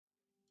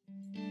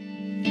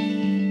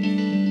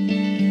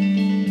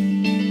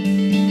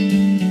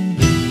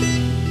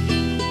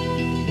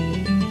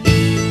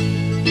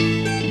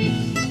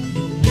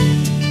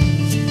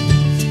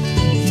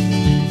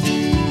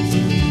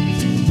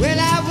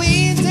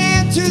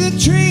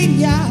train,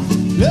 yeah,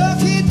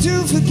 lucky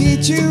to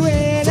forget you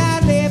when I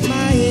left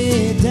my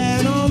head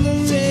down on the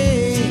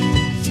rail.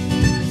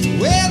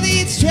 Well,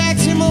 these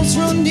tracks almost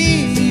run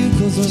near you,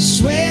 'cause I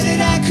swear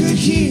that I could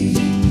hear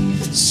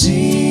you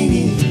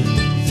singing.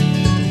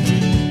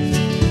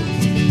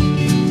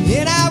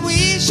 And I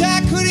wish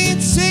I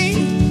couldn't sing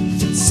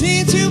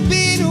since you've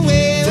been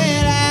away.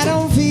 Well, I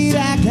don't feel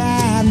like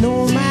I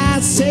know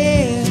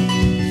myself.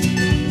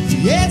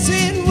 Yes,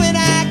 and when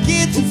I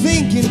get to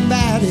thinking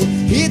about it,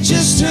 it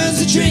just turns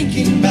to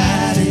drinking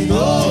about it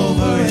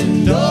over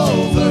and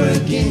over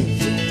again.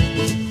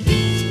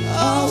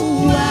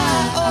 Oh,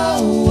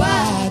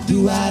 why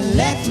do I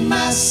let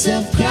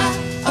myself cry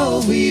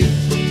over you?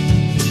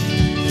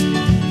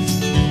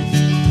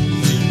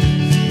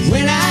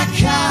 When I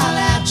call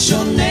out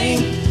your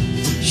name,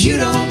 you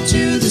don't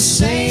do the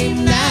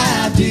same,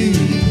 now do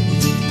you?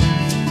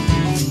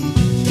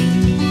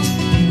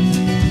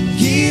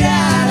 Get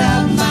out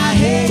of my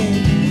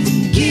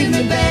head, give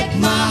me back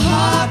my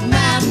heart,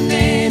 my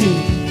nanny.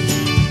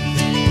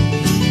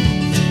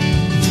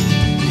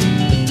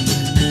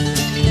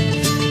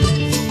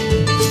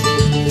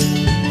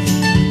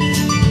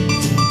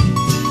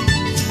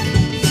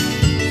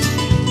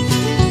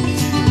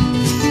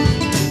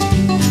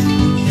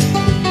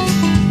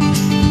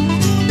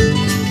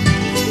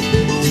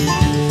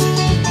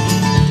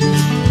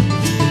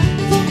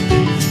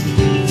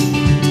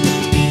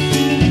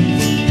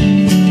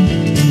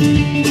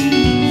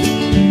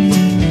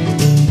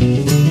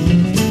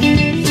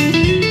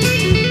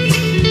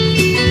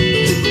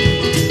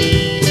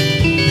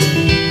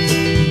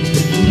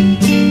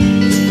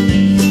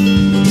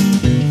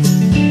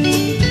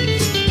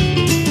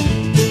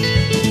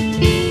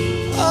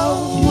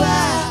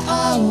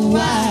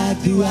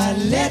 Do I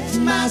let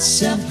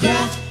myself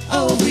cry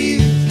over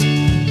you?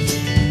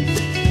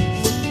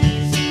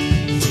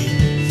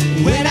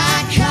 When I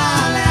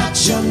call out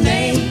your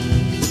name,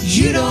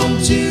 you don't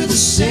do the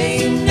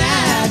same,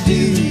 now do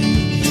you?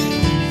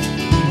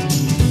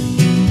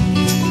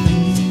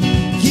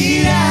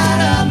 Get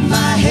out of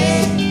my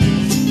head,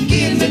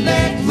 give me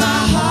back my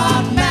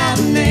heart, my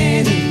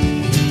nanny.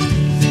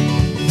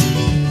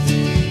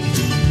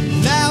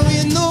 Now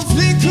in the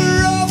flicker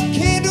of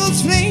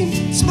candles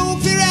flame, smoke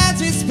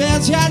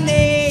spells your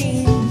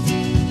name,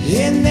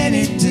 and then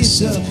it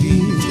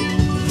disappeared.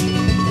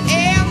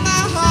 And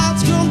my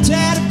heart's grown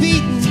tired of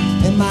beating,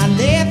 and my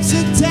lips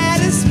are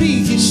tired of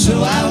speaking. So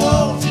I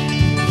walk,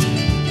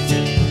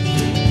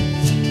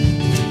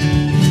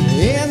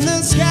 and the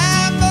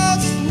sky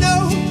must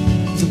know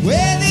the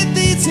way that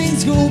these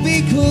things go,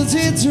 because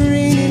it's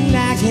raining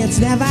like it's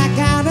never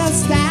gonna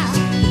stop.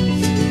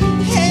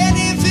 And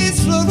if this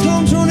flood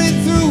comes running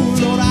through,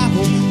 Lord, I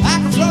hope I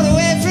can float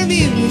away from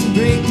you and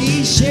break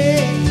these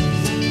chains.